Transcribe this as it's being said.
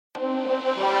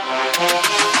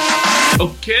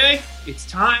Okay, it's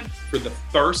time for the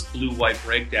first blue-white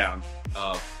breakdown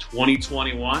of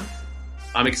 2021.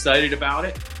 I'm excited about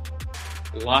it.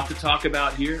 A lot to talk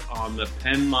about here on the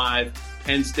Penn Live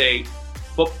Penn State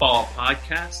Football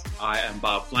Podcast. I am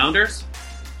Bob Flounders,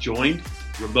 joined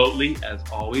remotely, as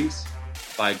always,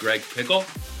 by Greg Pickle.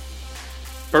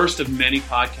 First of many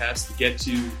podcasts to get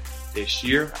to this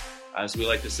year. As we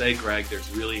like to say, Greg,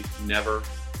 there's really never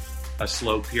a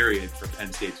slow period for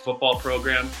Penn State's football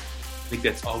program. I think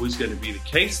that's always going to be the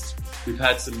case. We've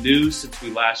had some news since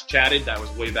we last chatted. That was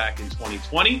way back in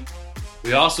 2020.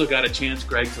 We also got a chance,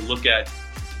 Greg, to look at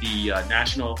the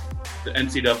NCAA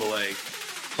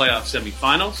playoff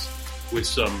semifinals with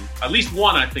some, at least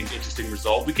one, I think, interesting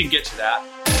result. We can get to that.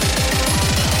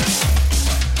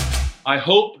 I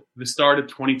hope the start of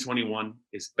 2021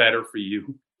 is better for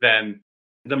you than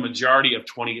the majority of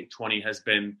 2020 has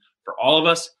been for all of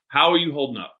us. How are you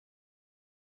holding up?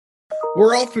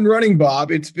 We're off and running,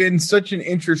 Bob. It's been such an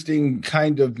interesting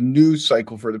kind of news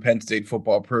cycle for the Penn State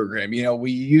football program. You know,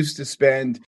 we used to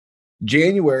spend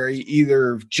January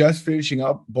either just finishing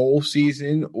up bowl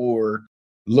season or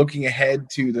looking ahead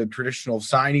to the traditional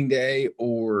signing day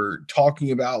or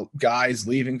talking about guys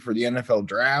leaving for the NFL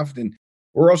draft. And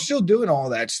we're all still doing all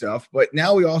that stuff. But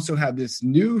now we also have this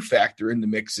new factor in the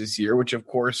mix this year, which, of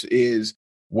course, is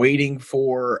waiting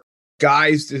for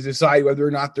guys to decide whether or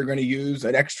not they're going to use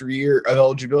an extra year of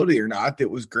eligibility or not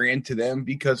that was granted to them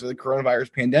because of the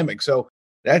coronavirus pandemic. So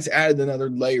that's added another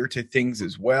layer to things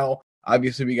as well.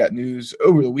 Obviously, we got news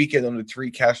over the weekend on the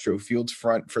Tariq Castro Fields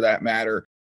front, for that matter.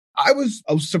 I was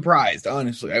surprised,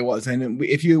 honestly. I was. And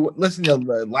if you listen to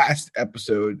the last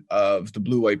episode of the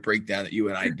Blue-White Breakdown that you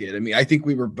and I did, I mean, I think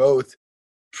we were both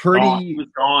pretty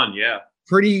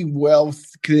well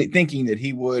thinking that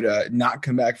he would not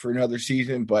come back for another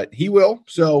season, but he will.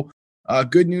 So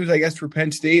good news, I guess, for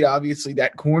Penn State. Obviously,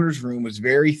 that corners room was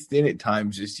very thin at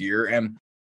times this year. And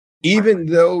even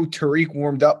though Tariq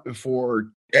warmed up before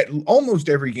at almost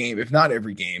every game, if not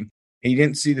every game, he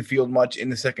didn't see the field much in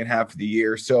the second half of the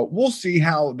year. So we'll see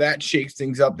how that shakes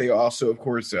things up. They also, of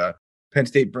course, Penn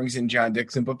State brings in John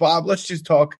Dixon. But, Bob, let's just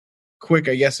talk quick,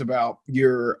 I guess, about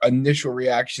your initial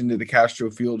reaction to the Castro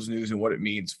Fields news and what it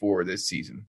means for this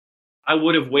season. I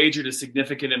would have wagered a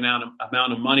significant amount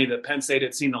of money that Penn State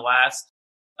had seen the last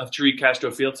of Tariq Castro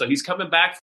Fields. So he's coming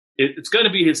back. It's going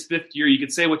to be his fifth year. You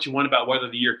can say what you want about whether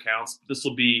the year counts. This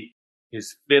will be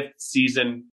his fifth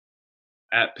season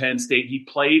at Penn State. He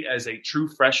played as a true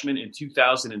freshman in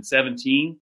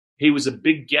 2017. He was a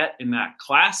big get in that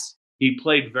class. He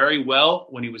played very well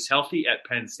when he was healthy at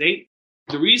Penn State.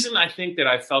 The reason I think that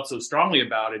I felt so strongly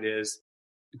about it is,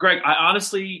 Greg, I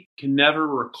honestly can never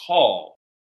recall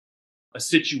a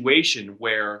situation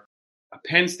where a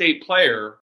Penn State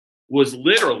player was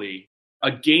literally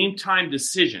a game-time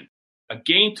decision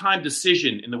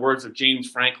in the words of James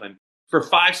Franklin, for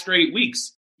 5 straight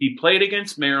weeks. He played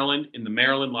against Maryland in the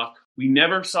Maryland Luck. We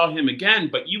never saw him again,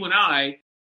 but you and I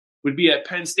would be at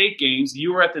Penn State games.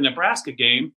 You were at the Nebraska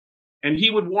game, and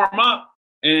he would warm up,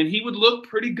 and he would look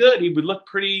pretty good. He would look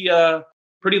pretty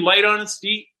light on his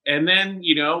feet. And then,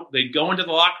 you know, they'd go into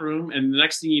the locker room, and the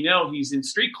next thing you know, he's in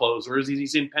street clothes, or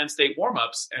he's in Penn State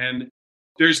warm-ups. And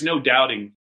there's no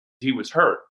doubting he was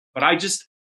hurt. But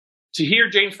to hear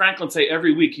James Franklin say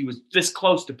every week he was this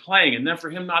close to playing, and then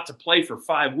for him not to play for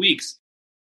 5 weeks,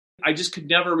 I just could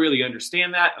never really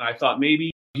understand that. And I thought maybe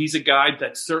he's a guy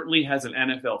that certainly has an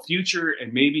NFL future,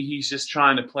 and maybe he's just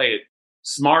trying to play it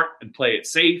smart and play it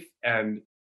safe. And,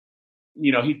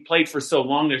 you know, he played for so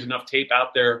long, there's enough tape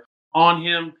out there on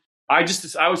him. I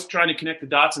was trying to connect the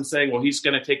dots and saying, well, he's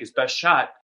going to take his best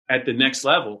shot at the next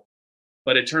level.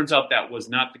 But it turns out that was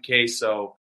not the case.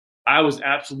 So I was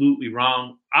absolutely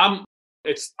wrong.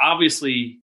 It's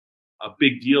obviously a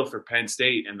big deal for Penn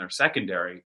State and their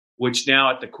secondary, which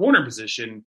now at the corner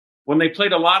position, when they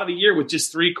played a lot of the year with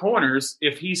just 3 corners,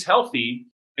 if he's healthy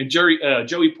and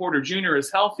Joey Porter Jr.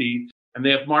 is healthy, and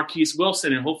they have Marquise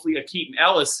Wilson and hopefully a Keaton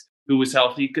Ellis who was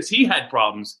healthy because he had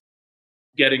problems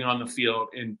getting on the field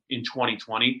in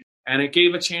 2020, and it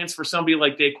gave a chance for somebody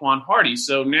like Daquan Hardy.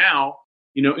 So now,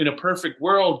 you know, in a perfect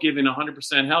world, given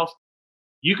 100% health,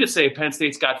 you could say Penn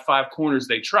State's got 5 corners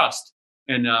they trust.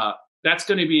 And that's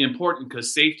going to be important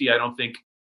because safety, I don't think,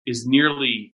 is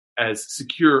nearly as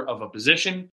secure of a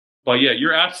position. But yeah,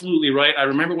 you're absolutely right. I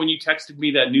remember when you texted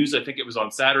me that news, I think it was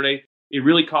on Saturday. It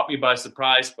really caught me by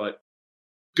surprise, but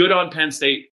good on Penn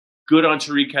State. Good on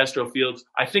Tariq Castro Fields.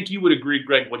 I think you would agree,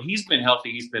 Greg, when he's been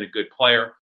healthy, he's been a good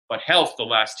player. But health the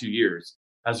last 2 years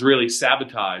has really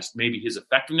sabotaged maybe his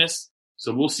effectiveness.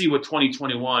 So we'll see what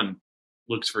 2021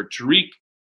 looks for Tariq.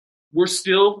 we're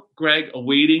still, Greg,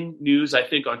 awaiting news, I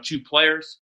think, on 2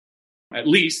 players, at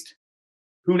least.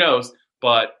 Who knows?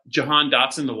 But Jahan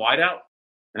Dotson, the wideout.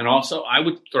 And also, I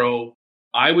would throw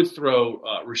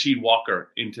Rasheed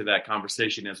Walker into that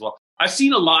conversation as well. I've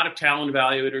seen a lot of talent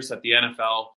evaluators at the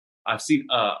NFL. I've seen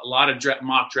a lot of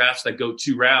mock drafts that go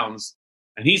 2 rounds,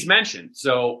 and he's mentioned.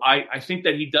 So I think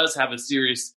that he does have a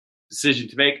serious decision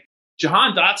to make.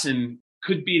 Jahan Dotson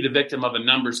could be the victim of a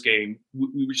numbers game.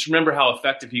 We just remember how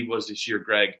effective he was this year,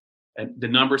 Greg, and the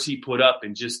numbers he put up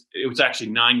in it was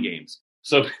actually 9 games.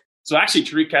 So actually,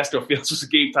 Tariq Castro-Fields was a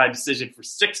game-time decision for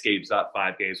 6 games, not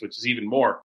 5 games, which is even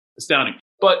more astounding.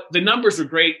 But the numbers are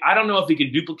great. I don't know if he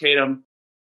can duplicate them,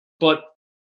 but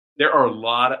there are a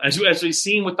lot of, as we've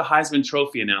seen with the Heisman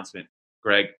Trophy announcement,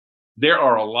 Greg, there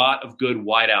are a lot of good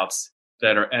wideouts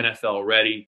that are NFL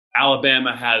ready.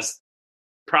 Alabama has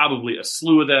probably a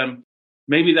slew of them.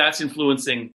 Maybe that's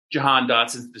influencing Jahan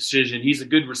Dotson's decision. He's a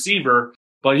good receiver,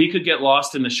 but he could get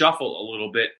lost in the shuffle a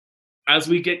little bit. As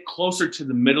we get closer to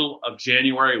the middle of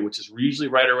January, which is usually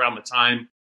right around the time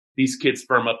these kids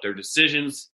firm up their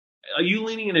decisions, are you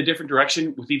leaning in a different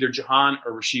direction with either Jahan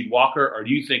or Rasheed Walker, or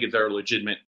do you think that there are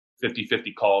legitimate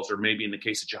 50-50 calls, or maybe in the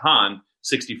case of Jahan,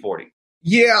 60-40?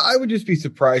 Yeah, I would just be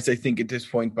surprised, I think, at this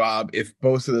point, Bob, if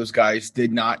both of those guys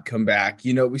did not come back.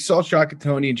 You know, we saw Shaka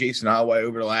Toney and Jason Alway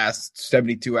over the last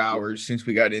 72 hours since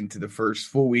we got into the first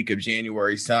full week of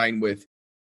January sign with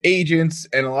agents,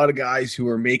 and a lot of guys who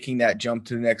are making that jump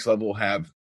to the next level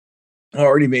have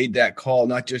already made that call,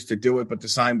 not just to do it, but to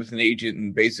sign with an agent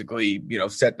and basically,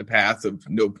 set the path of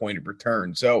no point of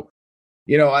return. So,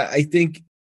 I think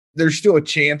there's still a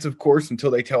chance, of course,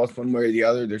 until they tell us one way or the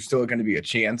other, there's still going to be a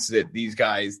chance that these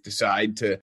guys decide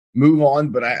to move on.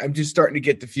 But I'm just starting to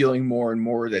get the feeling more and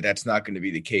more that that's not going to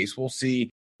be the case. We'll see.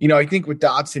 I think with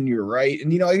Dotson, you're right.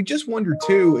 And, I just wonder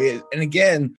too, and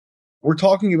again, we're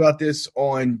talking about this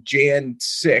on Jan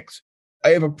 6th. I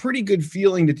have a pretty good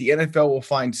feeling that the NFL will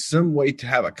find some way to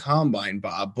have a combine,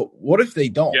 Bob. But what if they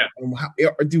don't? Yeah.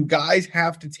 Do guys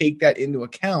have to take that into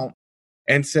account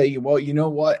and say, well, you know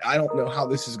what? I don't know how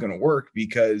this is going to work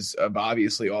because of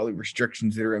obviously all the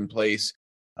restrictions that are in place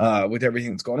with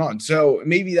everything that's going on. So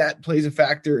maybe that plays a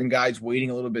factor in guys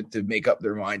waiting a little bit to make up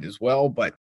their mind as well.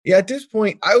 But yeah, at this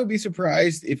point, I would be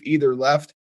surprised if either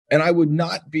left. And I would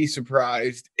not be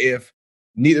surprised if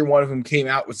neither one of them came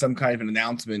out with some kind of an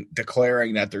announcement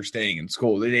declaring that they're staying in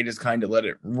school. They just kind of let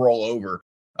it roll over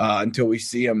until we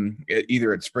see them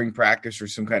either at spring practice or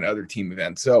some kind of other team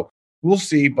event. So we'll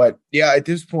see. But yeah, at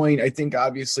this point, I think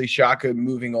obviously Shaka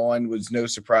moving on was no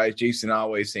surprise. Jason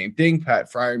Alway, same thing.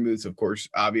 Pat Freiermuth, of course,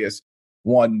 obvious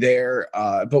one there.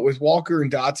 But with Walker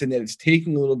and Dotson, that it's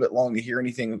taking a little bit long to hear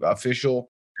anything official.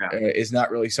 Is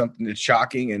not really something that's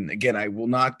shocking. And again, I will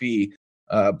not be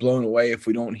blown away if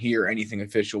we don't hear anything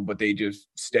official, but they just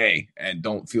stay and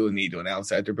don't feel the need to announce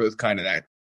that. They're both kind of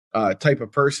that type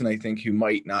of person, I think, who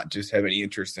might not just have any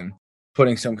interest in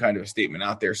putting some kind of a statement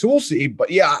out there. So we'll see. But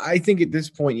yeah, I think at this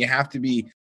point, you have to be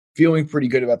feeling pretty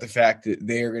good about the fact that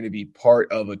they are going to be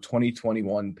part of a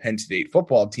 2021 Penn State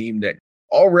football team that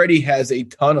already has a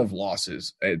ton of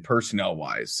losses personnel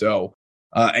wise. So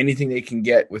anything they can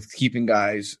get with keeping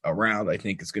guys around, I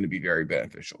think is going to be very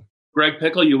beneficial. Greg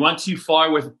Pickle, you went too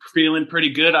far with feeling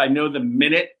pretty good. I know the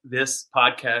minute this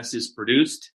podcast is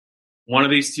produced, one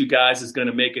of these two guys is going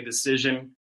to make a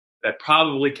decision that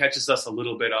probably catches us a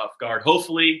little bit off guard.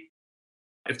 Hopefully,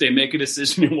 if they make a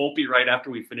decision, it won't be right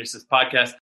after we finish this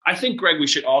podcast. I think, Greg, we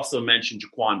should also mention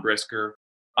Jaquan Brisker.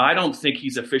 I don't think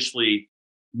he's officially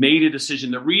made a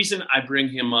decision. The reason I bring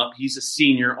him up, he's a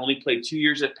senior, only played 2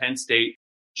 years at Penn State,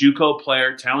 JUCO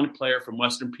player, talented player from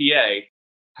Western PA,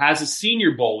 has a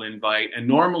Senior Bowl invite. And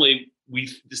normally we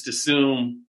just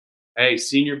assume, hey,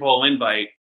 Senior Bowl invite,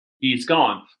 he's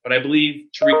gone. But I believe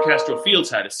Tariq Castro-Fields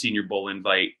had a Senior Bowl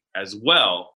invite as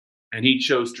well, and he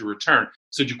chose to return.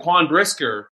 So Jaquan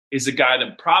Brisker is a guy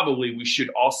that probably we should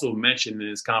also mention in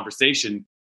this conversation,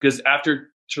 because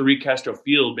after Tariq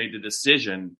Castro-Field made the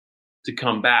decision to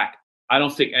come back, I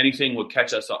don't think anything would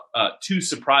catch us too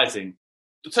surprising.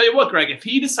 I'll tell you what, Greg, if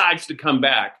he decides to come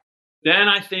back, then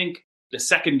I think the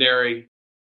secondary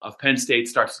of Penn State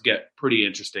starts to get pretty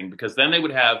interesting, because then they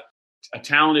would have a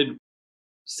talented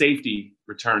safety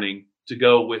returning to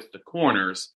go with the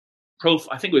corners.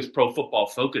 I think it was Pro Football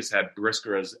Focus had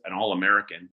Brisker as an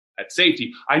All-American at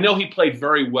safety. I know he played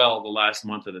very well the last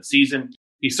month of the season.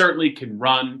 He certainly can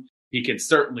run. He can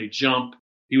certainly jump.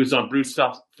 He was on Bruce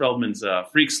Feldman's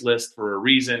freaks list for a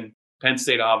reason. Penn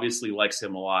State obviously likes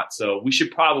him a lot. So we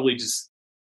should probably just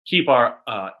keep our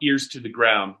ears to the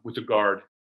ground with regard,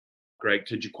 Greg,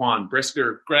 to Jaquan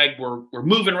Brisker. Greg, we're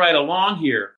moving right along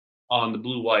here on the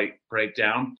blue-white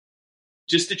breakdown.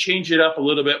 Just to change it up a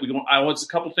little bit, a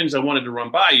couple things I wanted to run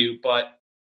by you, but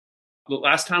the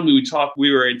last time we would talk,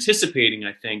 we were anticipating,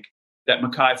 I think, that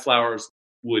Mekhi Flowers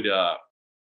would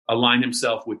align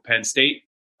himself with Penn State.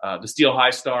 The Steel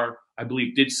High Star, I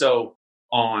believe, did so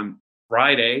on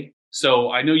Friday.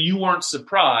 So I know you weren't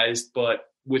surprised, but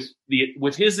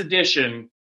with his addition,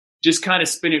 just kind of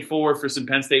spin it forward for some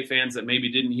Penn State fans that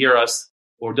maybe didn't hear us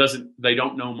or they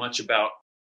don't know much about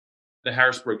the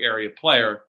Harrisburg area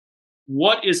player.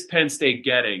 What is Penn State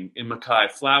getting in Mekhi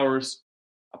Flowers?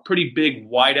 A pretty big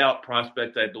wideout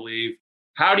prospect, I believe.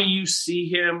 How do you see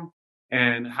him,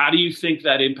 and how do you think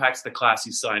that impacts the class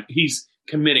he's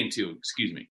committing to?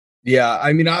 Excuse me. Yeah,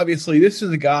 I mean, obviously, this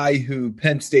is a guy who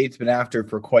Penn State's been after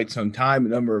for quite some time. A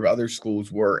number of other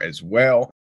schools were as well.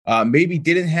 Maybe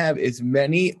didn't have as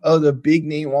many of the big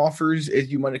name offers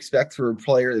as you might expect for a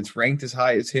player that's ranked as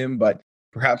high as him, but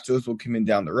perhaps those will come in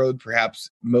down the road. Perhaps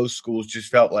most schools just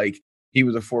felt like he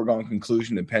was a foregone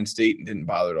conclusion at Penn State and didn't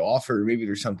bother to offer. Maybe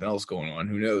there's something else going on.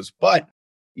 Who knows? But,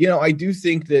 I do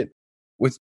think that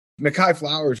with Mekhi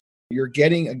Flowers, you're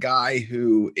getting a guy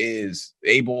who is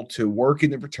able to work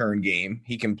in the return game.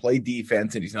 He can play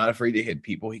defense, and he's not afraid to hit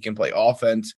people. He can play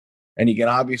offense, and he can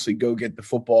obviously go get the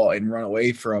football and run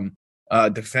away from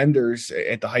defenders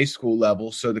at the high school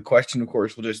level. So the question, of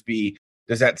course, will just be,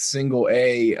 does that single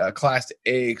A, Class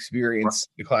A experience,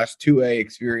 the Class 2A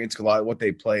experience, a lot of what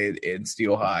they played in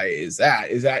Steel High,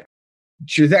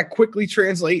 should that quickly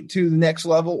translate to the next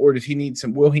level, or will he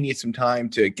need some time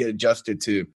to get adjusted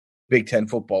to Big Ten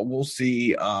football? We'll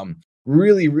see.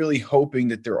 Really, really hoping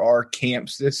that there are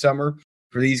camps this summer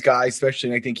for these guys, especially.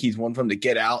 And I think he's one of them to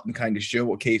get out and kind of show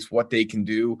what they can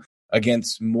do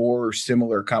against more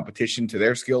similar competition to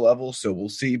their skill level. So we'll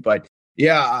see. But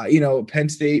yeah, Penn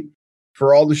State,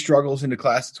 for all the struggles in the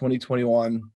class of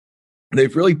 2021,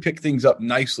 they've really picked things up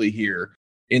nicely here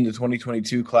in the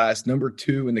 2022 class. Number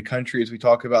 2 in the country, as we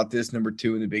talk about this, number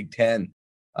 2 in the Big Ten.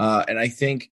 And I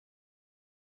think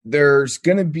there's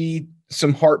going to be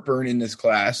some heartburn in this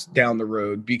class down the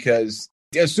road because,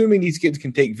 assuming these kids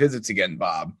can take visits again,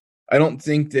 Bob, I don't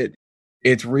think that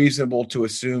it's reasonable to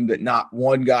assume that not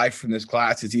one guy from this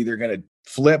class is either going to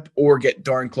flip or get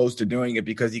darn close to doing it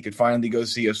because he could finally go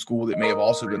see a school that may have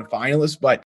also been a finalist.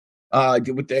 But I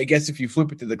guess if you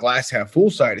flip it to the glass half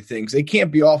full side of things, they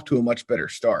can't be off to a much better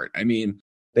start. I mean,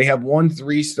 they have 1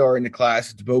 3-star in the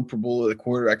class. It's Bo Prabula, the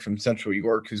quarterback from Central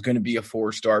York, who's going to be a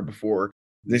 4-star before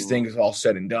this thing is all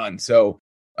said and done. So,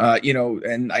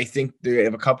 and I think they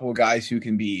have a couple of guys who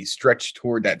can be stretched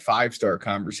toward that 5-star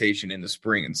conversation in the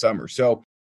spring and summer. So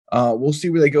we'll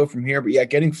see where they go from here. But yeah,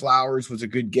 getting Flowers was a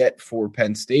good get for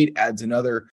Penn State, adds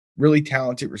another really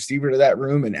talented receiver to that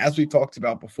room. And as we talked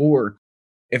about before,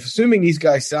 assuming these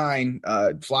guys sign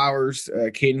Flowers,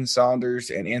 Caden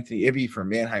Saunders, and Anthony Ivey from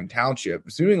Manheim Township,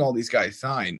 assuming all these guys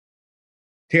sign,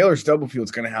 Taylor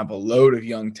Stubblefield's going to have a load of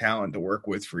young talent to work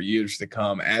with for years to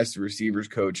come as the receivers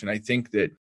coach. And I think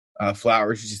that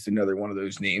Flowers is just another one of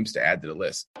those names to add to the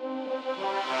list.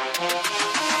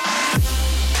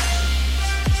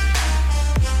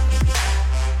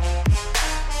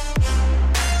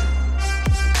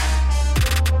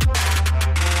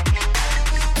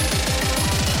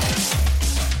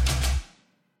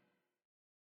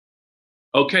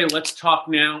 Okay, let's talk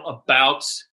now about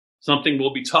something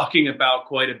we'll be talking about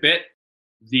quite a bit,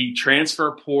 the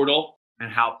transfer portal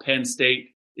and how Penn State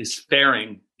is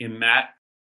faring in that.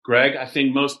 Greg, I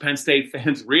think most Penn State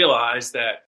fans realize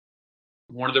that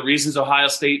one of the reasons Ohio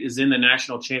State is in the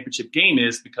national championship game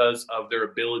is because of their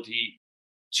ability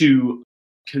to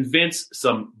convince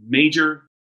some major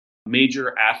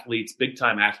athletes,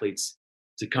 big-time athletes,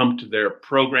 to come to their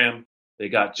program. They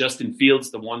got Justin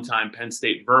Fields, the one-time Penn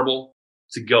State Verbal,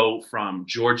 to go from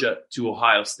Georgia to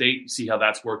Ohio State. You see how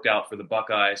that's worked out for the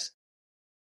Buckeyes.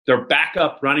 Their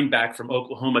backup running back from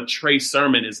Oklahoma, Trey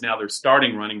Sermon, is now their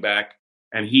starting running back,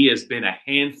 and he has been a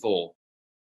handful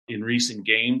in recent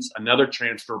games. Another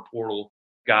transfer portal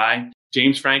guy.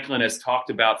 James Franklin has talked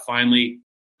about finally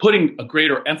putting a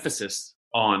greater emphasis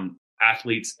on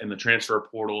athletes in the transfer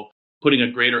portal, putting a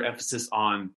greater emphasis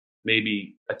on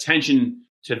maybe attention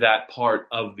to that part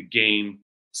of the game,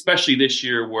 especially this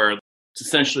year where it's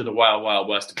essentially the wild, wild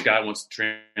west. If a guy wants to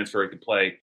transfer, he can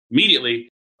play immediately.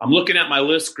 I'm looking at my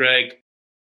list, Greg,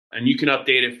 and you can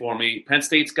update it for me. Penn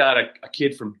State's got a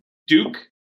kid from Duke,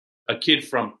 a kid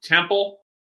from Temple,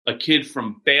 a kid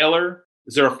from Baylor.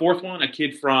 Is there a fourth one?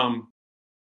 Is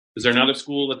there another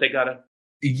school that they got to?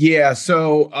 Yeah,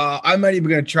 so I'm not even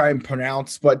going to try and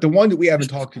pronounce, but the one that we haven't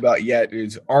talked about yet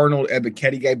is Arnold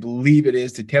Ebiketie. I believe it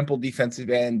is the Temple defensive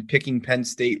end, picking Penn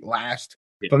State last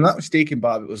if I'm not mistaken,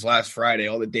 Bob, it was last Friday.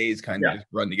 All the days kind of just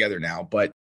run together now.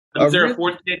 But is there a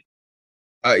fourth kid?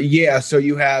 Yeah, so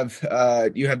you have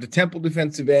the Temple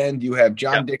defensive end, you have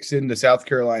John Dixon, the South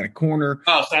Carolina corner.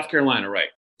 Oh, South Carolina, right.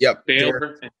 Yep.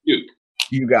 Baylor and Duke.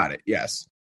 You got it, yes.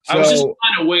 So, I was just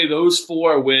trying to weigh those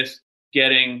four with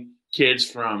getting kids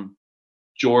from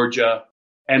Georgia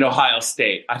and Ohio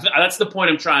State. That's the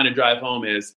point I'm trying to drive home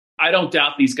is I don't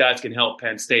doubt these guys can help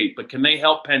Penn State, but can they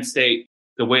help Penn State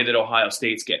the way that Ohio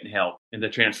State's getting help in the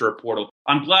transfer portal?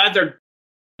 I'm glad they're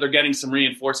getting some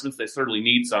reinforcements. They certainly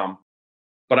need some.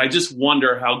 But I just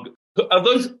wonder how of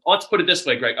those. Let's put it this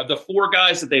way, Greg. Of the four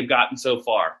guys that they've gotten so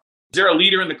far, is there a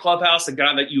leader in the clubhouse, a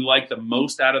guy that you like the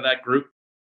most out of that group?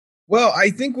 Well, I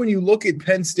think when you look at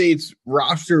Penn State's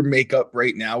roster makeup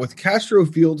right now, with Castro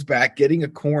Fields back, getting a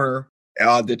corner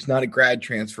that's not a grad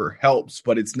transfer helps,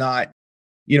 but it's not.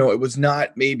 It was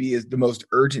not maybe as the most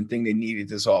urgent thing they needed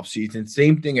this offseason.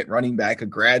 Same thing at running back, a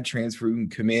grad transfer who can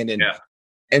come in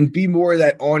and be more of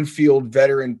that on-field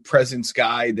veteran presence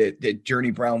guy that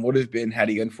Journey Brown would have been had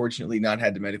he unfortunately not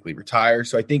had to medically retire.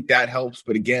 So I think that helps.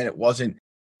 But again, it wasn't,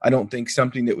 I don't think,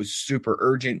 something that was super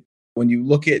urgent. When you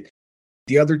look at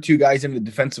the other two guys in the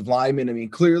defensive lineman, I mean,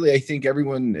 clearly I think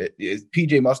everyone is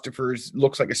PJ Mustafers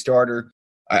looks like a starter.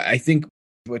 I think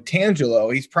with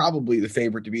Tangelo, he's probably the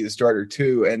favorite to be the starter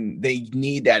too. And they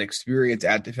need that experience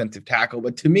at defensive tackle.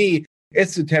 But to me,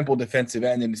 it's the Temple defensive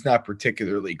end, and it's not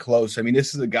particularly close. I mean,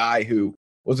 this is a guy who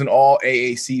was an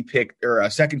all-AAC pick or a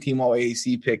second-team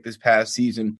all-AAC pick this past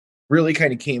season, really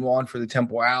kind of came on for the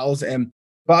Temple Owls. And,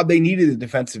 Bob, they needed a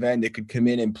defensive end that could come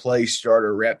in and play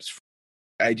starter reps.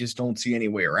 I just don't see any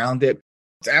way around it.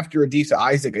 After Adisa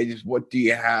Isaac, what do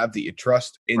you have that you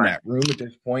trust in that room at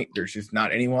this point? There's just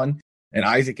not anyone. And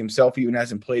Isaac himself even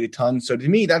hasn't played a ton. So, to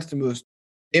me, that's the most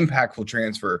impactful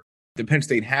transfer the Penn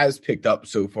State has picked up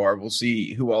so far. We'll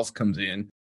see who else comes in.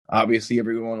 Obviously,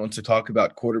 everyone wants to talk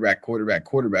about quarterback.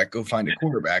 Go find a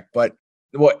quarterback. But,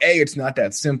 well, A, it's not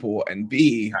that simple. And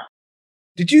B,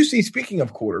 did you see, speaking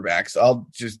of quarterbacks, I'll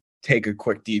just take a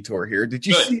quick detour here. Did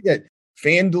you see that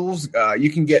FanDuel's, you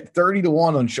can get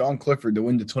 30-1 on Sean Clifford to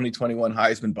win the 2021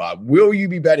 Heisman, Bob? Will you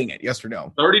be betting it? Yes or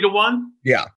no? 30-1?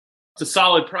 Yeah. It's a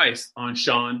solid price on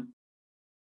Sean.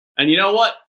 And you know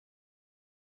what?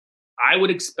 I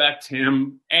would expect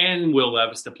him and Will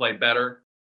Levis to play better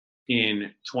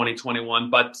in 2021.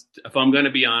 But if I'm going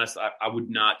to be honest, I would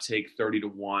not take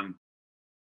 30-1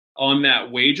 on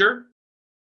that wager.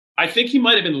 I think he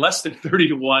might have been less than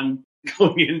 30-1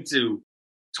 going into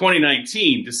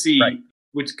 2019 to see,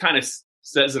 which kind of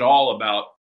says it all about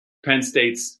Penn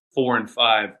State's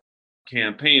 4-5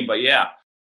 campaign. But yeah,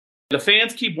 the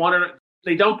fans keep wondering,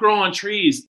 they don't grow on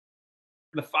trees.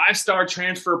 The 5-star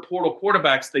transfer portal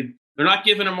quarterbacks, they're not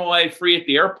giving them away free at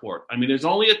the airport. I mean, there's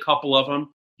only a couple of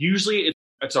them. Usually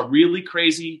it's a really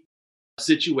crazy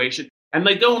situation, and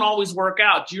they don't always work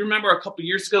out. Do you remember a couple of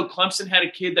years ago, Clemson had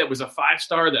a kid that was a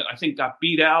 5-star that I think got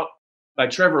beat out by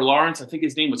Trevor Lawrence. I think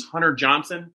his name was Hunter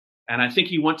Johnson, and I think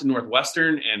he went to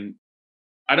Northwestern, and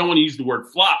I don't want to use the word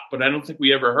flop, but I don't think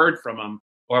we ever heard from him,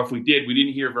 or if we did, we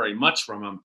didn't hear very much from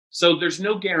him. So there's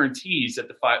no guarantees at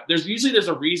the 5. There's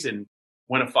a reason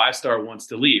when a 5-star wants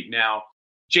to leave. Now,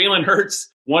 Jalen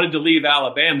Hurts wanted to leave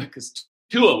Alabama because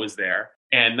Tua was there,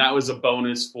 and that was a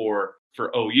bonus for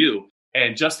OU.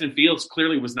 And Justin Fields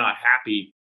clearly was not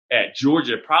happy at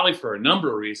Georgia, probably for a number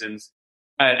of reasons.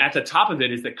 And at the top of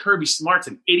it is that Kirby Smart's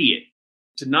an idiot.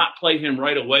 To not play him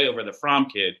right away over the Fromm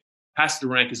kid has to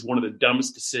rank as one of the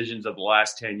dumbest decisions of the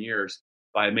last 10 years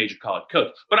by a major college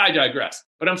coach. But I digress.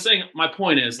 But I'm saying my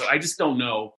point is that I just don't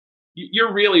know.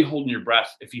 You're really holding your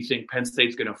breath if you think Penn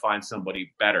State's going to find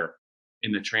somebody better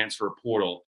in the transfer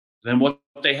portal than what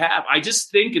they have. I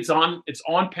just think it's on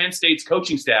Penn State's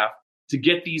coaching staff to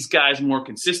get these guys more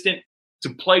consistent, to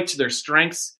play to their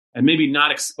strengths and maybe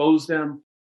not expose them.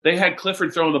 They had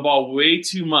Clifford throwing the ball way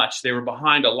too much. They were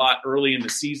behind a lot early in the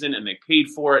season, and they paid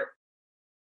for it.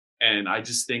 And I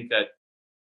just think that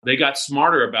they got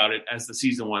smarter about it as the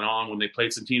season went on when they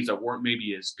played some teams that weren't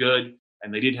maybe as good,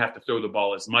 and they didn't have to throw the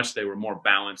ball as much. They were more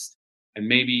balanced. And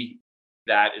maybe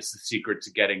that is the secret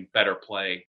to getting better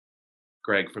play,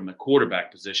 Greg, from the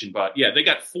quarterback position. But, yeah, they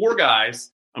got 4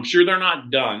 guys. I'm sure they're not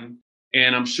done,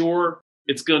 and I'm sure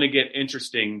it's going to get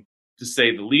interesting to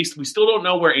say the least. We still don't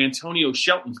know where Antonio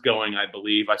Shelton's going, I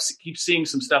believe. I keep seeing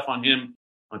some stuff on him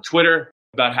on Twitter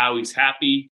about how he's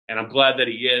happy, and I'm glad that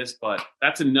he is. But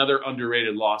that's another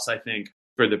underrated loss, I think,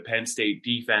 for the Penn State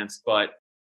defense. But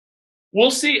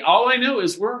we'll see. All I know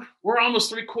is we're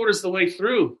almost 3/4 of the way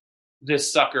through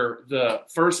this sucker, the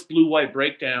first Blue-White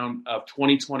Breakdown of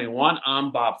 2021.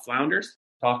 I'm Bob Flounders,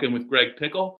 talking with Greg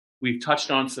Pickle. We've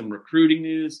touched on some recruiting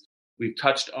news. We've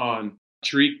touched on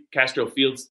Tariq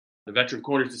Castro-Fields, the veteran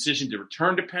corner's decision to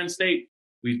return to Penn State.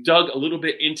 We've dug a little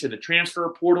bit into the transfer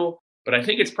portal, but I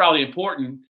think it's probably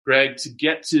important, Greg, to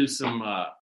get to some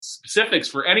specifics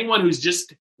for anyone who's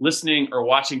just listening or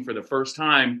watching for the first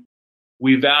time.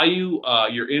 We value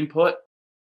your input,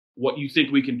 what you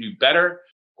think we can do better,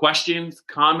 questions,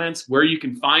 comments, where you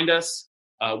can find us.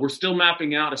 We're still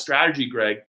mapping out a strategy,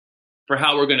 Greg, for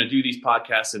how we're going to do these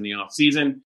podcasts in the off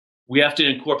season. We have to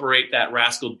incorporate that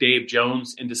rascal Dave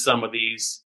Jones into some of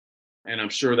these, and I'm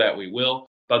sure that we will.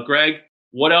 But Greg,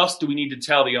 what else do we need to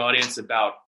tell the audience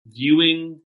about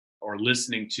viewing or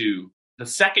listening to the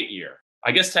second year?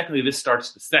 I guess technically this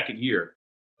starts the second year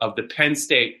of the Penn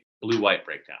State Blue-White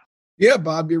Breakdown. Yeah,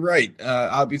 Bob, you're right.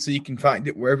 Obviously, you can find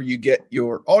it wherever you get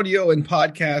your audio and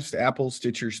podcast, Apple,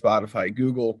 Stitcher, Spotify,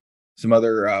 Google, some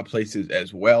other places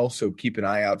as well. So keep an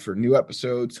eye out for new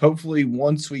episodes. Hopefully,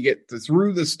 once we get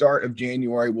through the start of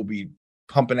January, we'll be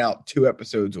pumping out 2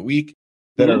 episodes a week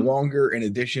that are longer, in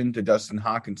addition to Dustin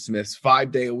Hawkins-Smith's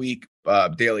 5-day-a-week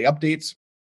daily updates.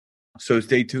 So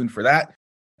stay tuned for that.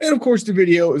 And, of course, the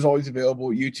video is always available,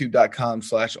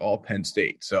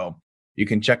 youtube.com/allpennstate. So you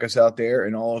can check us out there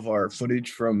and all of our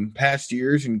footage from past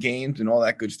years and games and all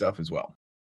that good stuff as well.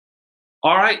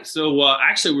 All right. So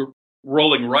actually, we're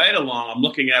rolling right along. I'm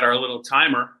looking at our little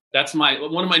timer. That's one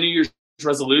of my New Year's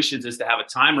resolutions is to have a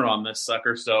timer on this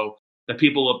sucker, so the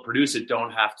people who produce it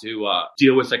don't have to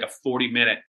deal with like a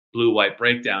 40-minute blue-white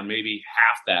breakdown, maybe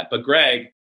half that. But Greg,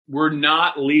 we're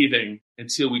not leaving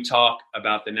until we talk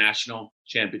about the national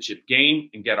championship game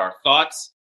and get our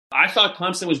thoughts. I thought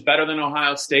Clemson was better than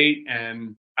Ohio State,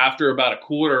 and after about a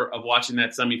quarter of watching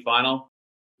that semifinal,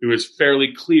 it was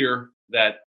fairly clear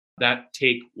that that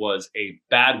take was a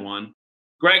bad one.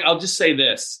 Greg, I'll just say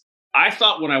this. I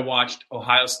thought when I watched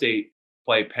Ohio State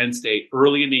play Penn State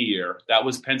early in the year, that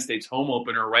was Penn State's home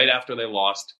opener right after they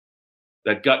lost,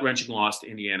 that gut-wrenching loss to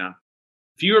Indiana.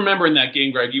 If you remember in that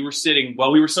game, Greg, you were sitting,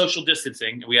 we were social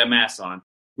distancing and we had masks on.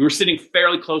 We were sitting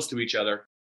fairly close to each other,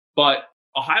 but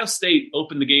Ohio State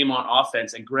opened the game on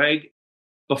offense. And Greg,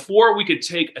 before we could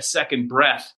take a second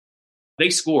breath, they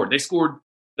scored. They scored.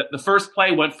 The first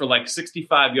play went for like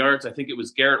 65 yards. I think it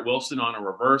was Garrett Wilson on a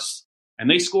reverse. And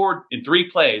they scored in 3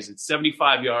 plays at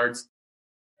 75 yards.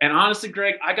 And honestly,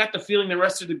 Greg, I got the feeling the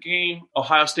rest of the game,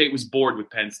 Ohio State was bored with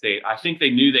Penn State. I think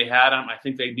they knew they had them. I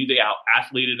think they knew they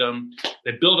out-athleted them.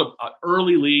 They built an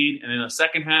early lead. And in the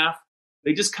second half,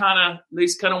 they just kind of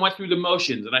went through the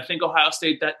motions. And I think Ohio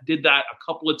State did that a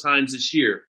couple of times this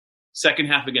year. Second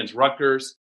half against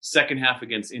Rutgers, second half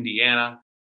against Indiana.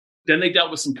 Then they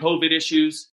dealt with some COVID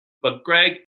issues. But,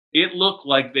 Greg, it looked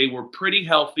like they were pretty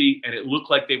healthy, and it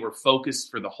looked like they were focused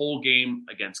for the whole game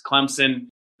against Clemson.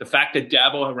 The fact that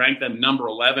Dabo ranked them number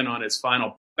 11 on his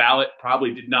final ballot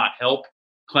probably did not help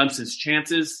Clemson's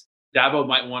chances. Dabo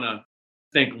might want to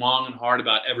think long and hard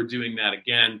about ever doing that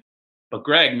again. But,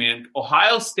 Greg, man,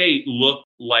 Ohio State looked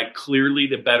like clearly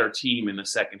the better team in the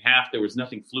second half. There was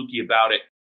nothing fluky about it.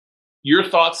 Your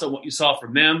thoughts on what you saw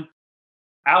from them?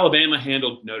 Alabama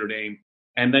handled Notre Dame.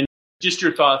 And then just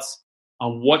your thoughts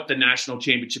on what the national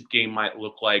championship game might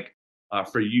look like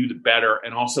for you, the better,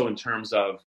 and also in terms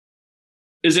of,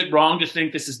 is it wrong to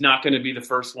think this is not going to be the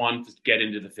first one to get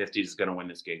into the 50s is going to win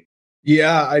this game?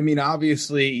 Yeah, I mean,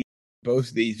 obviously, both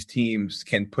of these teams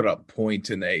can put up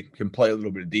points and they can play a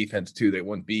little bit of defense too. They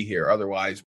wouldn't be here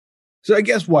otherwise. So I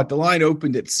guess the line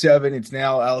opened at 7. It's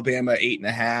now Alabama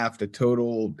 8.5. The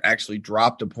total actually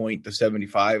dropped a point to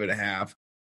 75.5.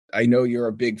 I know you're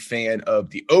a big fan of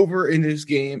the over in this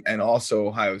game and also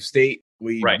Ohio State.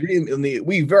 We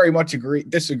very much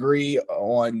disagree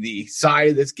on the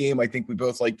side of this game. I think we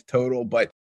both like the total, but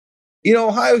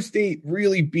Ohio State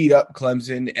really beat up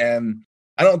Clemson, and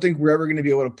I don't think we're ever going to be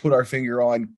able to put our finger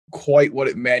on quite what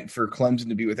it meant for Clemson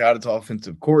to be without its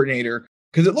offensive coordinator.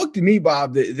 Because it looked to me,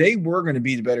 Bob, that they were going to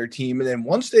be the better team. And then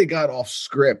once they got off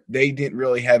script, they didn't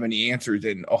really have any answers.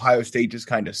 And Ohio State just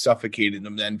kind of suffocated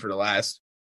them then for the last,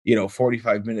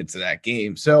 45 minutes of that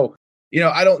game. So,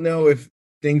 I don't know if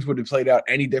things would have played out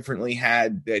any differently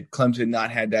had that Clemson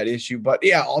not had that issue. But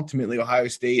yeah, ultimately, Ohio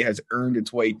State has earned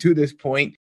its way to this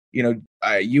point.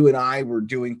 You and I were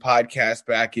doing podcasts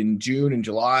back in June and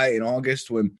July and August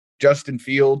when Justin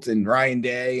Fields and Ryan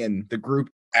Day and the group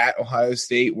at Ohio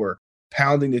State were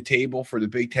pounding the table for the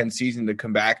Big Ten season to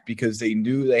come back because they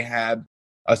knew they had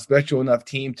a special enough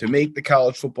team to make the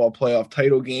college football playoff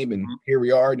title game. And here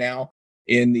we are now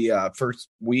in the first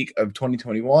week of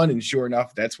 2021. And sure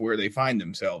enough, that's where they find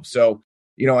themselves. So,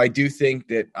 I do think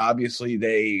that obviously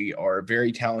they are a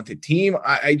very talented team.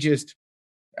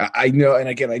 I know, and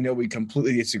again, I know we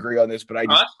completely disagree on this, but I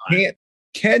just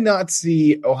cannot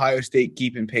see Ohio State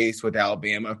keeping pace with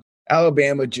Alabama.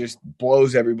 Alabama just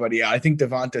blows everybody out. I think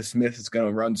Devonta Smith is going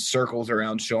to run circles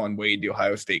around Sean Wade, the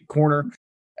Ohio State corner,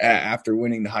 after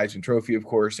winning the Heisman Trophy, of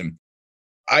course. And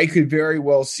I could very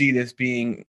well see this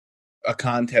being a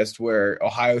contest where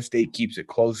Ohio State keeps it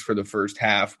close for the first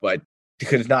half, but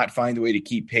could not find a way to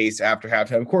keep pace after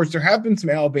halftime. Of course, there have been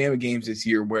some Alabama games this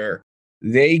year where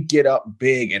they get up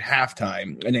big at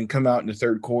halftime and then come out in the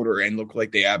third quarter and look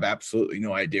like they have absolutely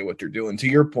no idea what they're doing. To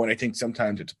your point, I think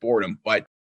sometimes it's boredom. But,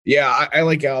 yeah, I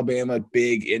like Alabama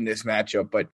big in this matchup.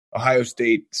 But Ohio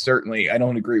State, certainly, I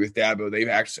don't agree with Dabo.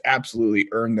 They've absolutely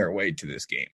earned their way to this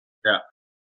game. Yeah.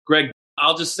 Greg,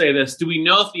 I'll just say this. Do we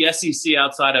know if the SEC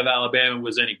outside of Alabama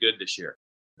was any good this year?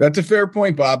 That's a fair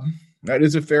point, Bob. That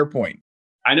is a fair point.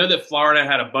 I know that Florida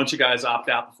had a bunch of guys opt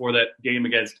out before that game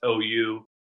against OU,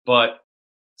 but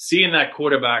seeing that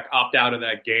quarterback opt out of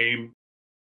that game,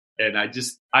 and I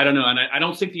don't know. And I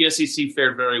don't think the SEC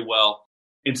fared very well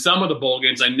in some of the bowl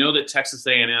games. I know that Texas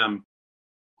A&M,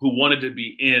 who wanted to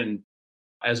be in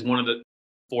as one of the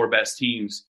 4 best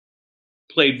teams,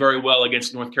 played very well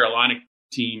against North Carolina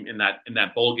team in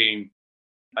that bowl game.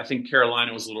 I think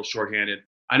Carolina was a little shorthanded.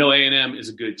 I know A&M is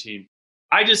a good team.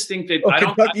 I just think that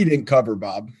Kentucky didn't cover,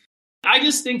 Bob. I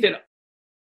just think that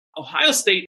Ohio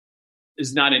State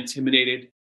is not intimidated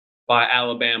by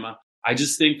Alabama. I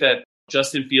just think that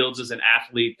Justin Fields is an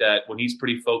athlete that when he's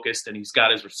pretty focused and he's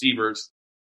got his receivers,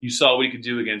 you saw what he could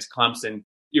do against Clemson.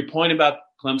 Your point about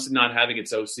Clemson not having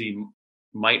its OC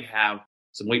might have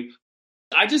some weight.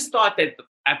 I just thought that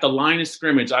at the line of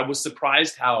scrimmage, I was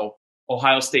surprised how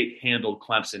Ohio State handled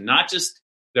Clemson, not just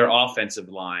their offensive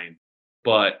line,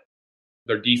 but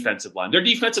their defensive line. Their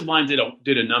defensive line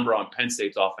did a number on Penn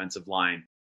State's offensive line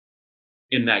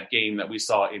in that game that we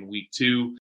saw in week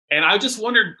 2. And I just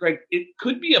wondered, Greg, it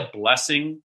could be a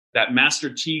blessing that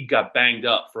Master Teague got banged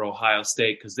up for Ohio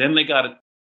State, because then they got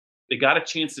a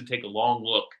chance to take a long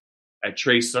look at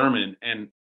Trey Sermon. And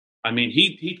I mean,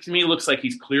 he to me looks like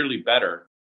he's clearly better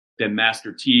than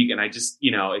Master Teague. And I just,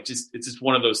 it's just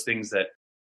one of those things that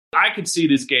I could see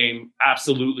this game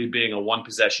absolutely being a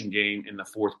 1-possession game in the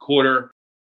fourth quarter.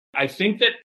 I think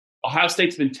that Ohio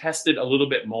State's been tested a little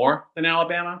bit more than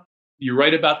Alabama. You're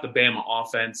right about the Bama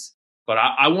offense, but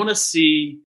I want to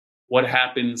see what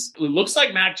happens. It looks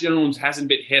like Mac Jones hasn't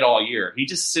been hit all year. He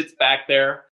just sits back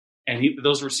there and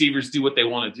those receivers do what they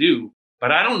want to do.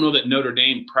 But I don't know that Notre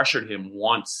Dame pressured him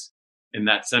once in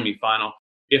that semifinal.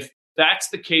 If that's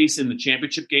the case in the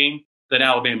championship game, then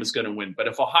Alabama's going to win. But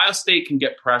if Ohio State can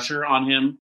get pressure on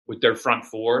him with their front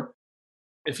 4,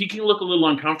 if he can look a little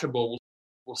uncomfortable,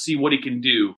 we'll see what he can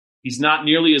do. He's not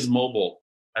nearly as mobile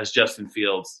as Justin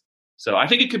Fields. So I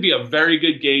think it could be a very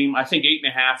good game. I think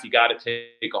 8.5, you got to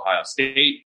take Ohio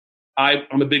State.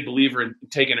 I'm a big believer in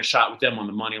taking a shot with them on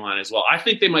the money line as well. I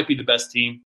think they might be the best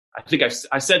team. I think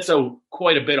I said so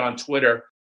quite a bit on Twitter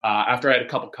after I had a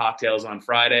couple cocktails on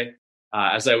Friday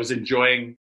as I was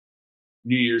enjoying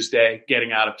New Year's Day,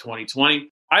 getting out of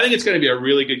 2020. I think it's going to be a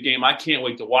really good game. I can't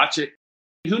wait to watch it.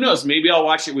 Who knows? Maybe I'll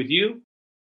watch it with you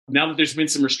now that there's been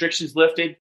some restrictions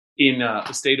lifted in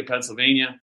the state of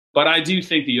Pennsylvania. But I do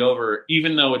think the over,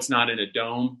 even though it's not in a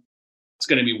dome, it's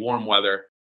going to be warm weather.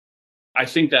 I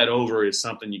think that over is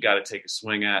something you got to take a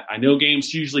swing at. I know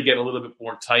games usually get a little bit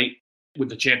more tight with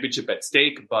the championship at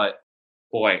stake, but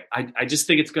boy, I just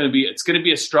think it's going to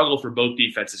be a struggle for both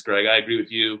defenses, Greg. I agree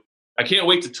with you. I can't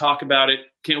wait to talk about it.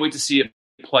 Can't wait to see it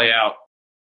play out.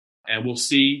 And we'll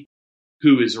see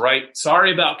who is right.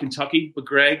 Sorry about Kentucky, but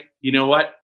Greg, you know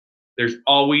what? There's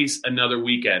always another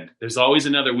weekend. There's always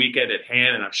another weekend at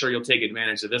hand, and I'm sure you'll take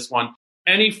advantage of this one.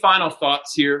 Any final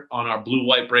thoughts here on our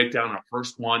blue-white breakdown, our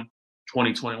first one,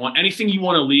 2021? Anything you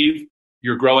want to leave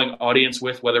your growing audience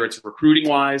with, whether it's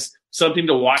recruiting-wise, something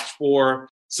to watch for,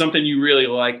 something you really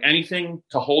like, anything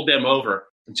to hold them over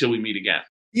until we meet again?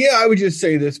 Yeah, I would just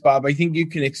say this, Bob. I think you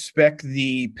can expect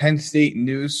the Penn State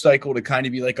news cycle to kind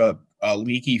of be like a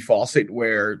leaky faucet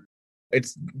where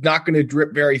it's not going to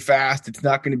drip very fast. It's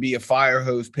not going to be a fire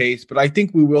hose pace, but I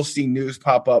think we will see news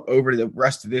pop up over the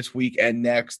rest of this week and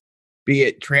next, be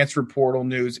it transfer portal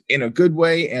news in a good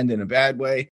way and in a bad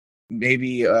way.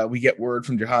 Maybe we get word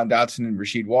from Jahan Dotson and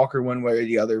Rasheed Walker one way or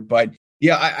the other, but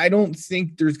yeah, I don't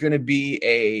think there's going to be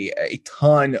a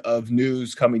ton of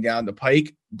news coming down the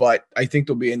pike, but I think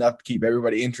there'll be enough to keep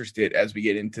everybody interested as we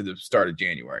get into the start of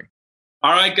January.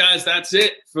 All right, guys, that's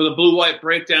it for the blue-white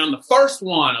breakdown, the first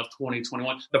one of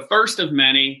 2021, the first of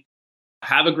many.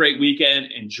 Have a great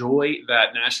weekend. Enjoy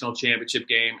that national championship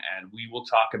game, and we will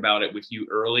talk about it with you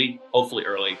hopefully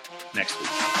early next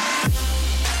week.